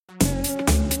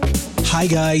Hi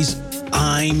guys,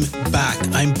 I'm back.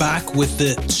 I'm back with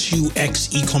the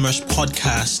 2X e-commerce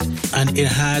podcast, and it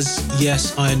has,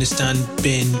 yes, I understand,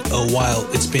 been a while.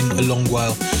 It's been a long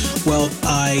while. Well,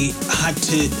 I had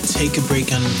to take a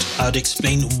break, and I'd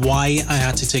explain why I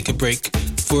had to take a break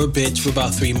for a bit, for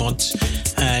about 3 months,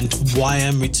 and why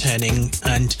I'm returning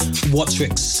and what to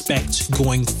expect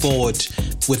going forward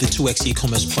with the 2X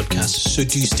e-commerce podcast. So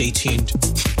do stay tuned.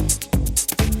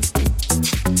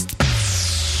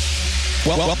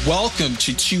 Welcome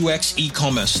to 2X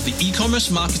e-commerce, the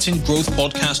e-commerce marketing growth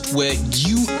podcast where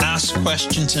you ask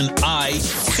questions and I,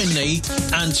 Kane,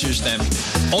 answers them.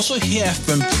 Also hear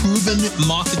from proven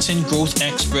marketing growth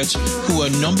experts who are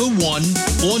number one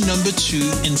or number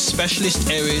two in specialist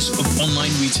areas of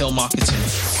online retail marketing.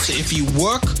 So if you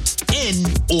work in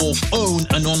or own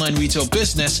an online retail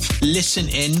business, listen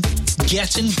in,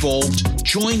 get involved,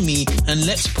 join me, and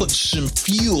let's put some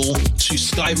fuel to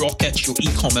skyrocket your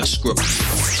e-commerce growth.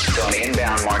 So an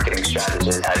inbound marketing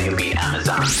strategist, how do you beat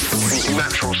Amazon?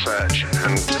 Natural search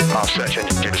and our search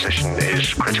engine position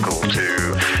is critical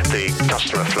to the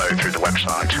customer flow through the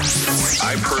website.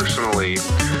 I personally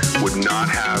would not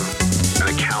have an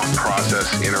account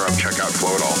process interrupt checkout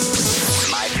flow at all.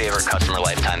 My favorite customer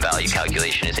lifetime value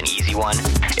calculation is an easy one.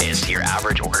 It's your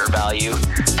average order value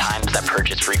times that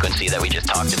purchase frequency that we just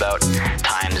talked about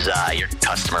times your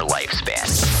customer lifespan.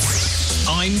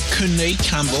 I'm Kane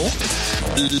Campbell.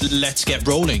 Let's get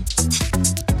rolling.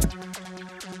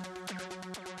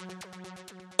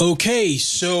 Okay,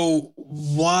 so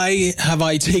why have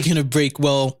I taken a break?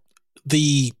 Well,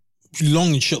 the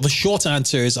short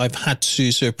answer is I've had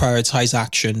to sort of prioritize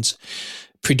actions.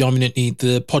 Predominantly,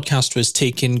 the podcast was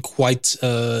taking quite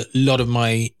a lot of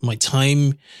my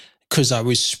time because I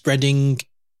was spreading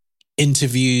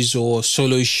interviews or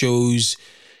solo shows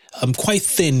quite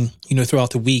thin,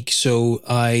 throughout the week. So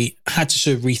I had to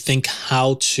sort of rethink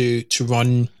how to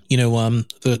run,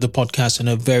 the podcast in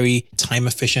a very time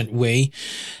efficient way.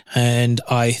 And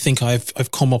I think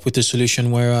I've come up with a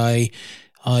solution where I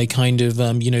kind of,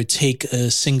 take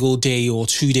a single day or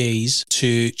 2 days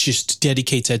to just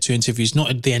dedicate it to interviews.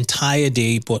 Not the entire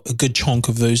day, but a good chunk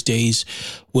of those days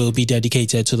will be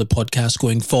dedicated to the podcast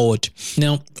going forward.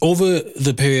 Now, over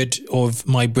the period of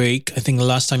my break, I think the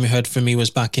last time you heard from me was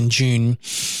back in June.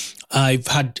 I've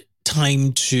had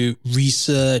time to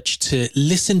research, to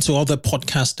listen to other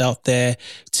podcasts out there,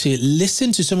 to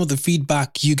listen to some of the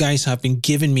feedback you guys have been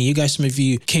giving me. Some of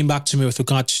you came back to me with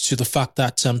regards to the fact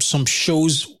that some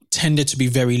shows tended to be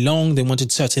very long. They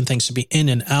wanted certain things to be in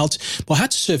and out. But I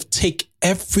had to sort of take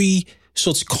every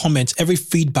sort of comment, every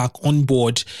feedback on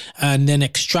board, and then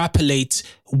extrapolate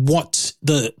what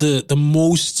the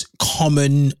most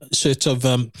common sort of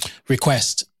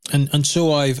request. And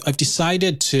so I've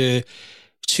decided to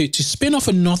spin off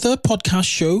another podcast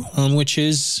show, which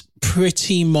is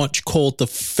pretty much called the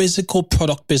Physical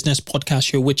Product Business Podcast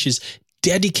Show, which is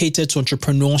dedicated to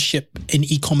entrepreneurship in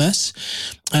e-commerce.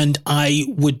 And I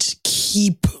would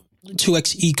keep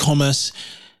 2X e-commerce,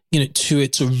 to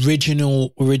its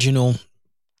original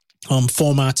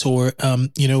format or,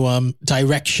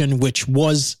 direction, which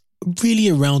was really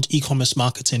around e-commerce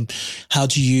marketing. How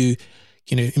do you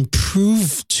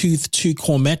improve two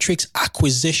core metrics,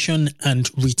 acquisition and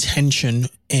retention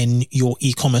in your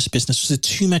e-commerce business? So the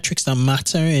two metrics that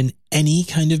matter in any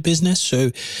kind of business.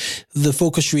 So the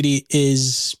focus really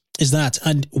is that.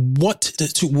 And what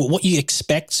you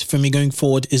expect from me going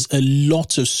forward is a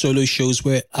lot of solo shows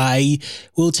where I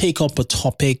will take up a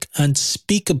topic and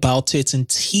speak about it and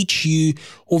teach you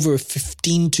over a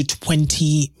 15 to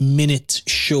 20 minute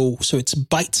show. So it's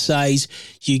bite size.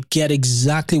 You get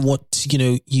exactly what,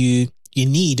 you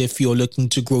need if you're looking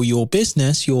to grow your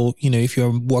business, if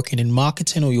you're working in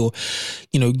marketing or you're,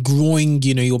 growing,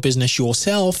 your business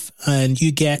yourself, and you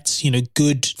get,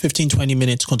 good 15, 20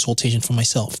 minutes consultation from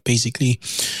myself, basically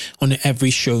on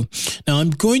every show. Now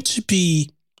I'm going to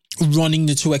be running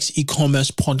the 2X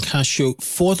e-commerce podcast show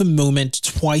for the moment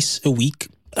twice a week.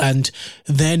 And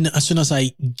then as soon as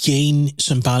I gain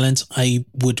some balance, I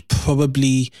would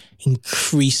probably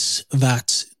increase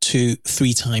that to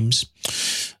 3 times.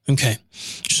 Okay.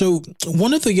 So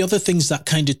one of the other things that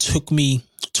kind of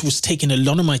was taking a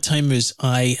lot of my time is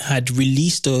I had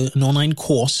released an online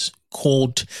course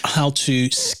called How to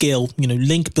Scale,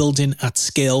 link building at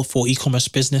scale for e-commerce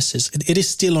businesses. It is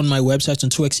still on my website on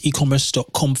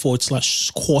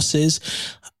 2xecommerce.com/courses.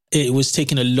 It was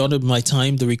taking a lot of my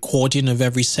time, the recording of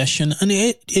every session, and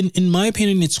in my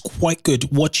opinion, it's quite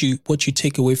good. What you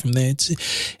take away from there,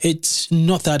 it's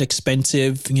not that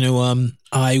expensive.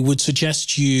 I would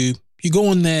suggest you You go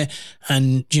on there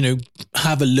and,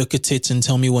 have a look at it and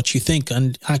tell me what you think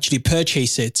and actually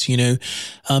purchase it.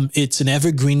 It's an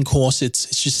evergreen course.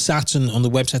 It's just sat on the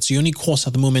website. It's the only course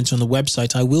at the moment on the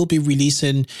website. I will be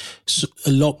releasing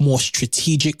a lot more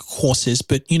strategic courses,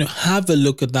 but, have a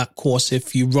look at that course.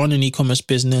 If you run an e-commerce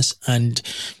business and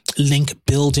link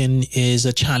building is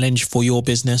a challenge for your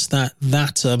business,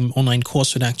 that online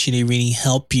course would actually really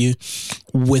help you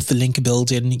with the link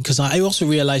building. Because I also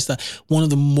realized that one of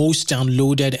the most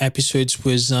downloaded episodes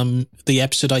was the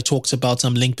episode I talked about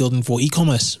link building for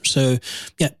e-commerce. So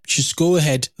yeah, just go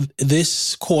ahead.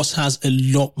 This course has a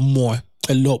lot more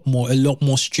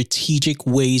strategic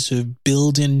ways of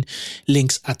building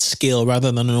links at scale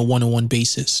rather than on a one-on-one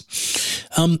basis.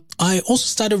 I also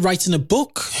started writing a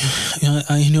book.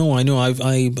 I know.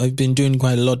 I've been doing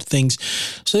quite a lot of things.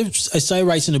 So I started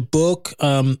writing a book.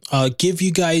 I'll give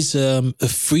you guys a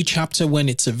free chapter when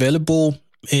it's available.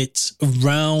 It's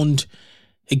around,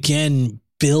 again,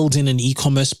 building an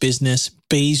e-commerce business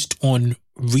based on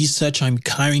research I'm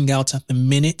carrying out at the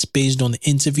minute, based on the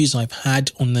interviews I've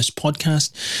had on this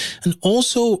podcast, and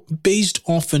also based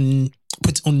on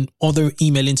other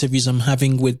email interviews I'm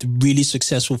having with really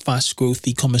successful, fast growth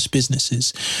e-commerce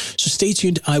businesses. So stay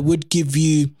tuned. I would give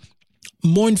you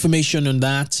more information on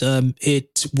that.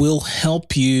 It will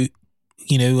help you,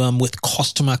 with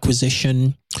customer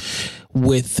acquisition,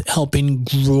 with helping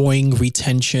growing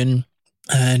retention,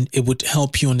 and it would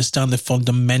help you understand the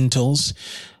fundamentals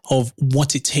of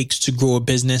what it takes to grow a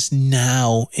business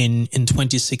now in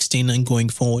 2016 and going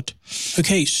forward.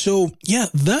 Okay, so yeah,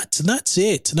 that's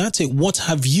it. What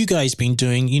have you guys been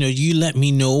doing? You let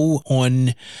me know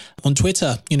on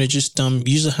Twitter. Just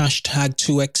use the hashtag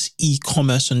 2x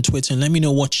eCommerce on Twitter and let me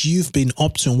know what you've been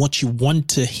up to and what you want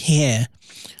to hear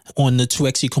on the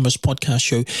 2x e-commerce podcast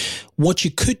show. What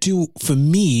you could do for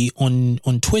me on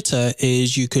Twitter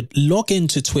is you could log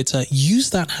into Twitter, use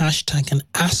that hashtag and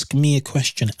ask me a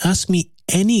question. Ask me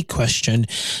any question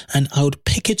and I would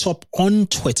pick it up on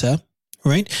Twitter,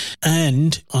 right?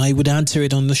 And I would answer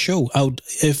it on the show.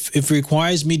 If it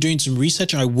requires me doing some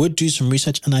research, I would do some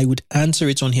research and I would answer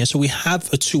it on here. So we have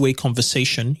a two-way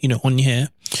conversation, on here.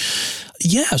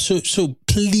 Yeah, so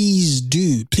please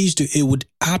do. It would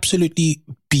absolutely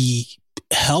be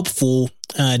helpful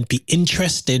and be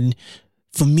interesting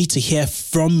for me to hear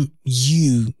from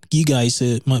you guys,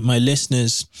 my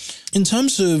listeners. In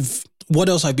terms of what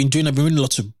else I've been doing, I've been reading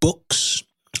lots of books.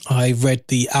 I read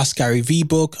the Ask Gary V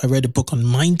book. I read a book on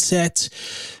mindset,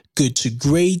 Good to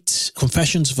Great,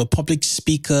 Confessions of a Public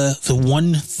Speaker, The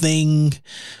One Thing.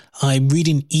 I'm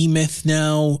reading E-Myth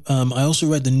now. I also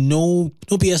read the No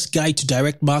BS Guide to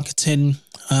Direct Marketing.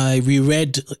 I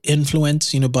reread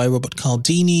Influence, by Robert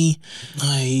Cialdini.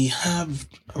 I have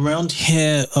around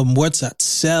here Words That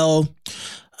Sell.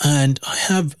 And I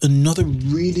have another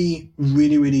really,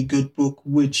 really, really good book,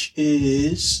 which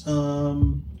is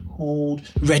called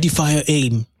Ready, Fire,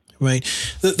 Aim, right?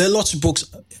 There are lots of books.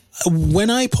 When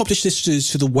I publish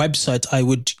this to the website, I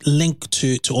would link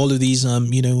to all of these,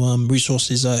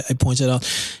 resources I pointed out.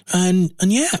 And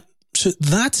yeah, so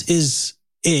that is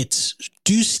it.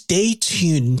 Do stay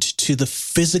tuned to the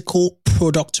Physical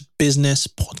Product Business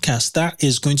podcast. That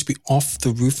is going to be off the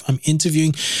roof. I'm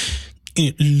interviewing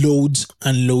loads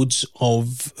and loads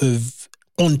of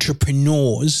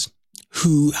entrepreneurs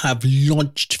who have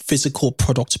launched physical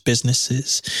product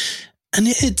businesses. And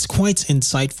it's quite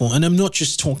insightful. And I'm not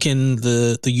just talking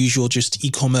the usual just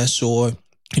e-commerce or,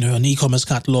 an e-commerce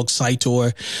catalog site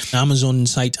or Amazon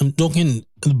site. I'm talking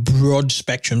a broad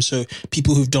spectrum. So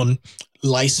people who've done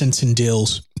licensing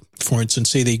deals, for instance,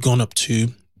 say they've gone up to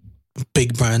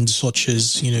big brands such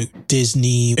as,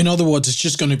 Disney. In other words, it's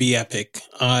just going to be epic.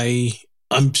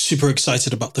 I'm super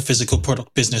excited about the Physical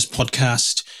Product Business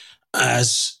podcast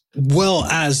as well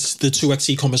as the 2x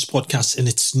e-commerce podcast in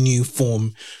its new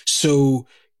form. So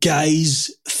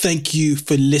guys, thank you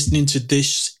for listening to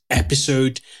this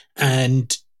episode.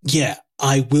 And yeah,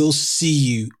 I will see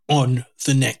you on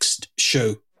the next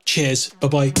show. Cheers.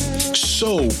 Bye-bye.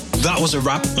 So that was a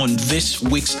wrap on this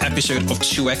week's episode of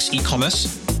 2x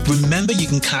e-commerce. Remember, you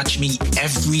can catch me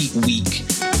every week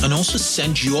and also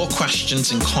send your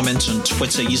questions and comments on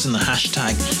Twitter using the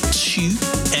hashtag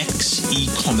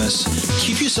 2xecommerce.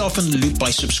 Keep yourself in the loop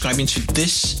by subscribing to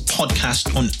this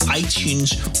podcast on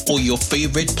iTunes or your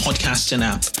favorite podcasting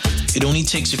app. It only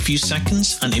takes a few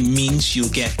seconds and it means you'll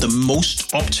get the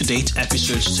most up-to-date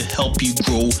episodes to help you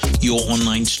grow your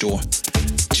online store.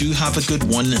 Do have a good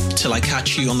one till I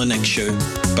catch you on the next show.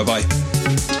 Bye-bye.